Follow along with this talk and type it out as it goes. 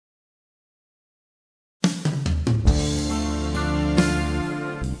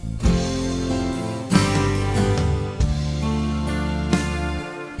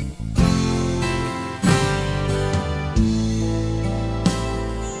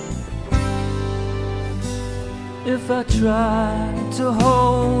If I tried to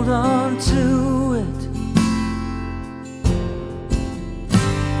hold on to it,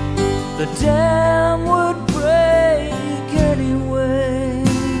 the dam would break anyway.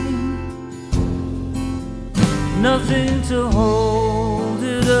 Nothing to hold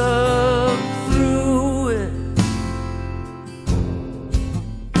it up through it.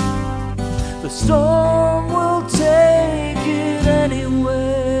 The storm will take it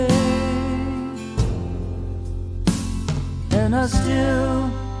anyway. And I still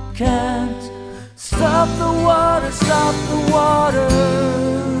can't stop the water, stop the water.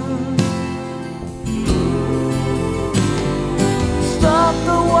 Stop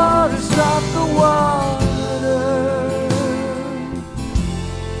the water, stop the water.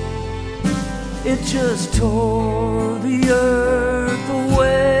 It just tore the earth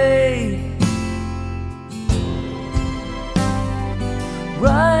away,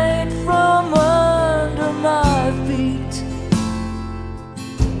 right from under my feet.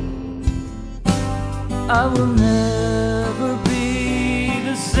 I will never be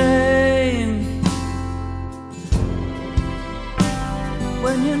the same.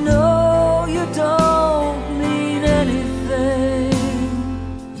 When you know you don't mean anything,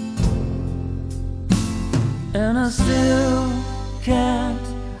 and I still can't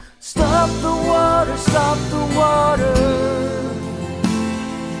stop the water, stop the water.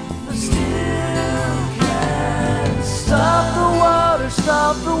 I still can't stop the water,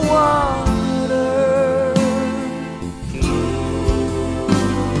 stop the water.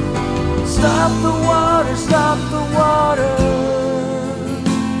 Stop the water, stop the water.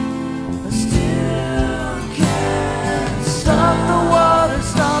 Stop the water,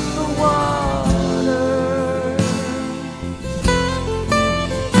 stop the water.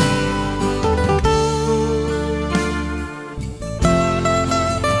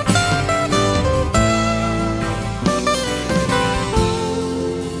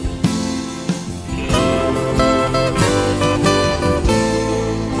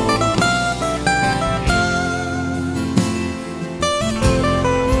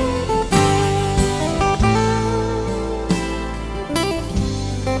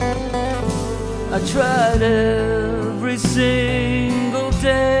 I tried every single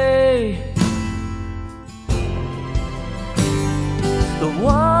day. The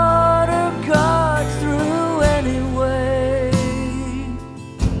water got through anyway.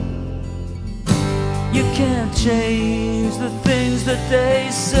 You can't change the things that they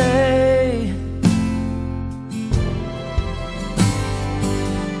say.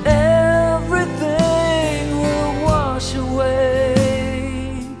 Everything will wash away.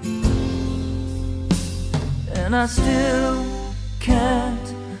 And I still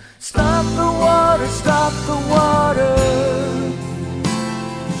can't stop the water, stop the water.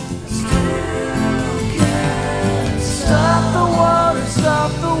 Still can't stop the water,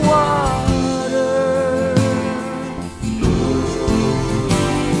 stop the water.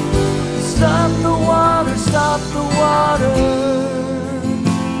 Stop the water, stop the water.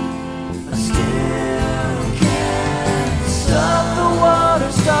 I still can't stop the water,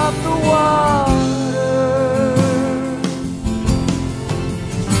 stop the water.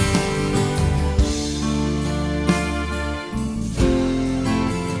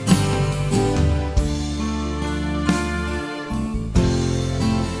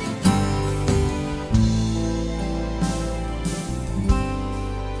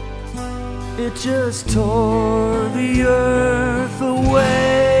 It just tore the earth